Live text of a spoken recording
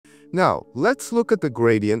Now, let's look at the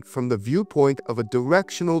gradient from the viewpoint of a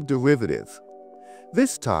directional derivative.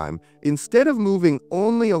 This time, instead of moving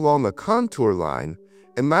only along a contour line,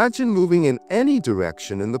 imagine moving in any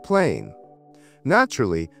direction in the plane.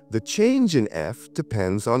 Naturally, the change in f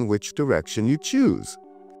depends on which direction you choose.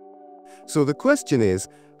 So the question is,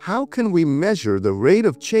 how can we measure the rate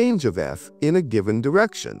of change of f in a given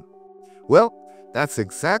direction? Well, that's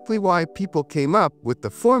exactly why people came up with the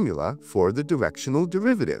formula for the directional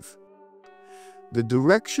derivative. The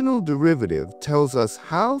directional derivative tells us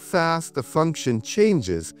how fast the function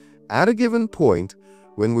changes at a given point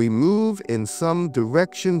when we move in some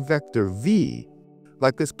direction vector v,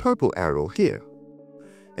 like this purple arrow here.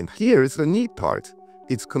 And here's the neat part.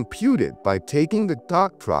 It's computed by taking the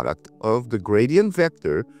dot product of the gradient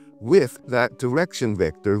vector with that direction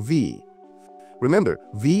vector v. Remember,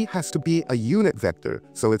 v has to be a unit vector,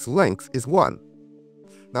 so its length is 1.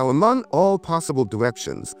 Now, among all possible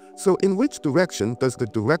directions, so in which direction does the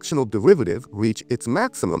directional derivative reach its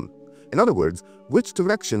maximum? In other words, which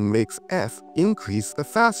direction makes f increase the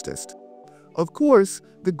fastest? Of course,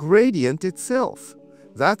 the gradient itself.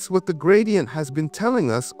 That's what the gradient has been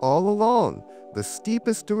telling us all along, the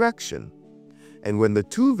steepest direction. And when the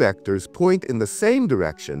two vectors point in the same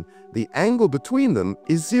direction, the angle between them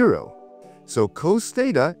is 0. So cos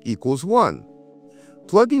theta equals 1.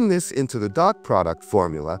 Plugging this into the dot product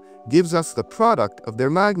formula gives us the product of their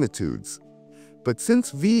magnitudes. But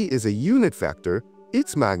since v is a unit vector,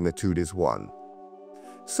 its magnitude is 1.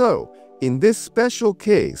 So, in this special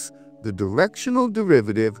case, the directional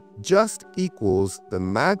derivative just equals the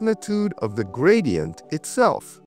magnitude of the gradient itself.